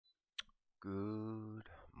Good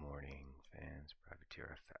morning, fans.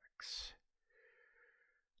 PrivateerFX.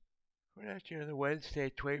 We're at here the Wednesday,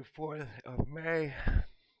 24th of May.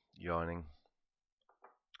 Yawning.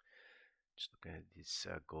 Just looking at this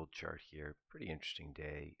gold chart here. Pretty interesting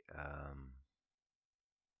day.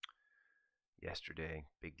 Yesterday,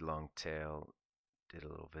 big long tail. Did a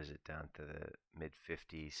little visit down to the mid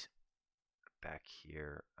 50s. Back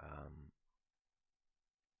here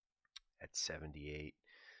at 78.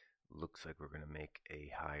 Looks like we're going to make a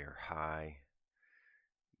higher high.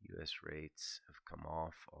 U.S. rates have come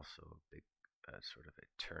off. Also a big sort of a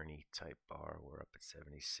turny type bar. We're up at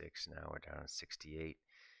 76 now. We're down at 68.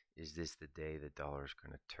 Is this the day the dollar is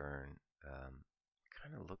going to turn?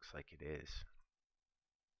 Kind of looks like it is.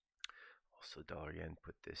 Also, dollar yen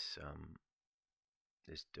put this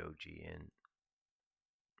this doji in.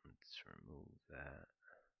 Let's remove that.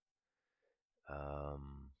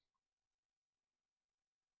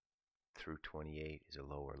 Through 28 is a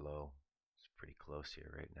lower low. It's pretty close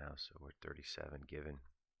here right now, so we're 37 given.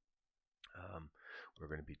 We're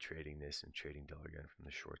going to be trading this and trading dollar yen from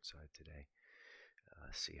the short side today.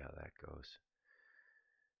 See how that goes.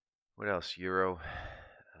 What else? Euro.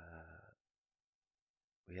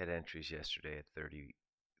 We had entries yesterday at 30,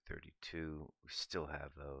 32. We still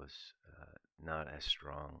have those. Not as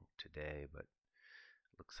strong today, but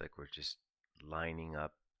looks like we're just lining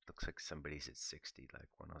up. Looks like somebody's at 60, like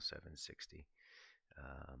 107.60.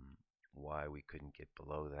 Why we couldn't get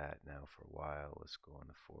below that now for a while. Let's go on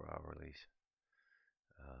the 4-hourlies.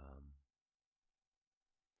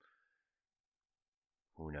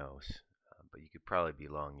 Who knows? But you could probably be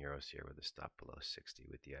long euros here with a stop below 60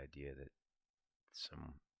 with the idea that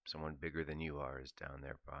someone bigger than you are is down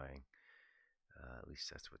there buying. At least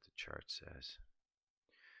that's what the chart says.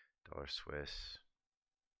 Dollar Swiss.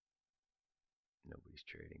 Nobody's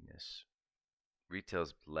trading this.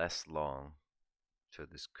 Retail's less long, so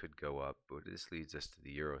this could go up, but this leads us to the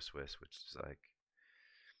Euro Swiss, which is like,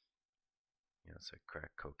 it's like crack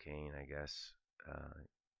cocaine, I guess.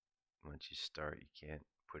 Once you start, you can't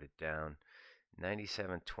put it down.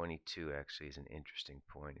 97.22 actually is an interesting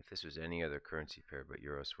point. If this was any other currency pair but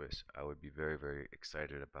Euro Swiss, I would be very, very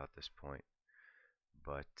excited about this point.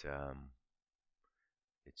 But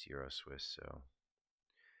it's Euro Swiss, so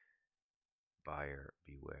buyer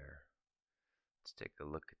beware. Let's take a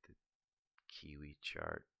look at the Kiwi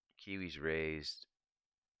chart. Kiwi's raised,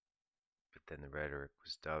 but then the rhetoric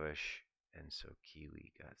was dovish, and so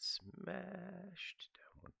Kiwi got smashed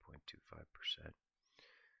down 1.25%.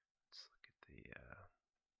 Let's look at the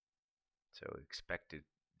so expected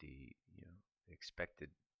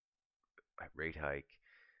rate hike,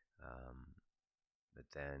 but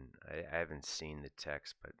then I haven't seen the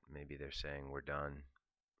text, but maybe they're saying we're done,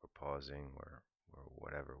 we're pausing, or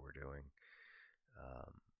whatever we're doing.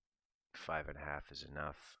 5.5 is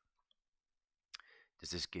enough. Does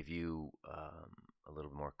this give you a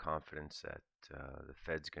little more confidence that the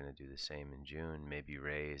Fed's going to do the same in June? Maybe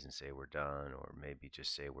raise and say we're done, or maybe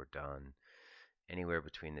just say we're done. Anywhere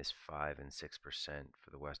between this 5 and 6% for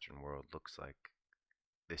the Western world looks like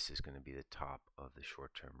this is going to be the top of the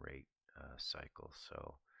short-term rate cycle.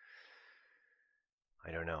 So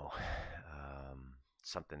I don't know.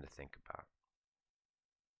 Something to think about.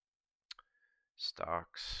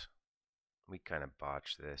 Stocks. We kind of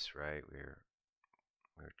botched this, right? We were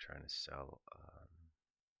trying to sell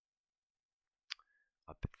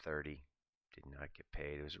up at 30. Did not get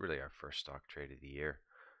paid. It was really our first stock trade of the year.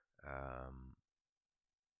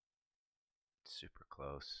 Super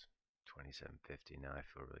close. 27.50. Now I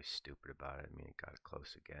feel really stupid about it. I mean, it got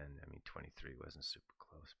close again. I mean, 23 wasn't super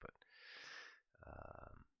close, but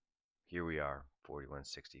here we are,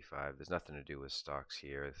 41.65. There's nothing to do with stocks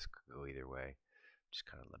here. This could go either way. Just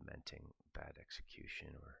kind of lamenting bad execution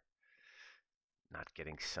or not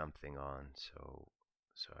getting something on. So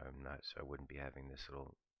I wouldn't be having this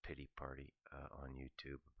little pity party on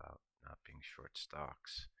YouTube about not being short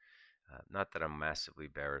stocks. Not that I'm massively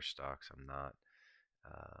bearish stocks. I'm not.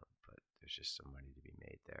 But there's just some money to be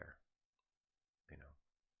made there.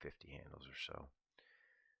 50 handles or so.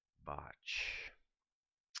 Botch.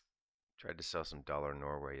 Tried to sell some dollar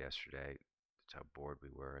Norway yesterday. That's how bored we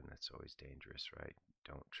were, and that's always dangerous, right?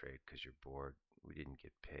 Don't trade because you're bored. We didn't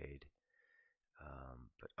get paid.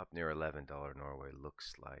 But up near $11 Norway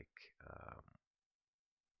looks like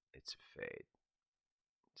it's a fade.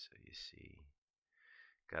 So you see,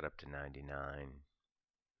 got up to 99.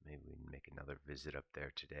 Maybe we can make another visit up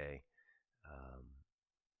there today.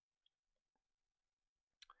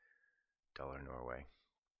 Dollar Norway,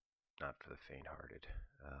 not for the faint-hearted.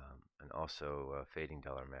 And also fading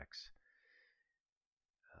dollar mex.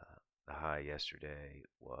 The high yesterday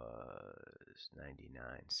was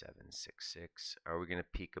 99,766. Are we going to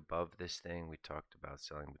peak above this thing? We talked about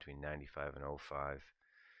selling between 95 and 05.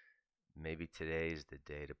 Maybe today's the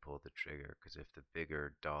day to pull the trigger, because if the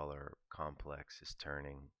bigger dollar complex is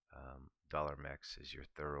turning, dollar mex is your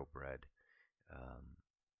thoroughbred. Um,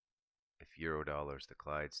 if euro dollar is the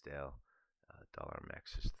Clydesdale, dollar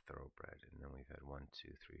mex is the thoroughbred. And then we've had 1, 2,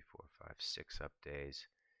 3, 4, 5, 6 up days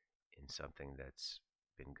in something that's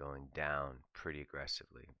been going down pretty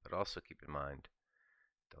aggressively. But also keep in mind,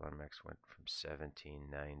 dollar mex went from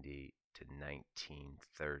 1790 to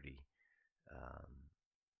 1930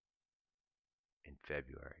 in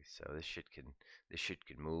February. So this shit can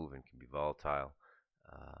move and can be volatile.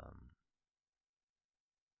 Um,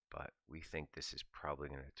 but we think this is probably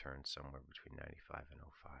going to turn somewhere between 95 and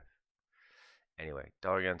 05. Anyway,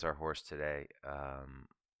 dollar yen's our horse today.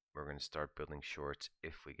 We're going to start building shorts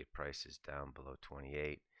if we get prices down below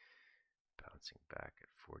 28. Bouncing back at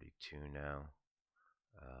 42 now.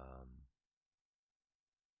 I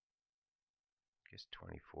guess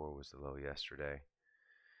 24 was the low yesterday.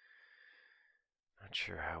 Not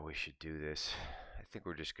sure how we should do this. I think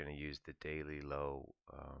we're just going to use the daily low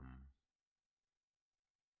from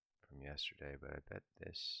yesterday, but I bet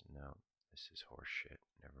this is horse shit.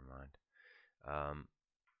 Never mind.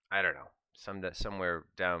 I don't know. Somewhere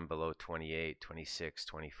down below 28, 26,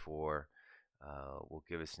 24 will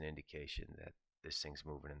give us an indication that this thing's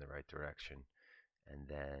moving in the right direction. And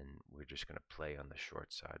then we're just going to play on the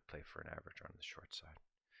short side, play for an average on the short side.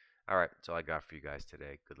 All right, that's all I got for you guys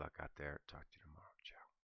today. Good luck out there. Talk to you.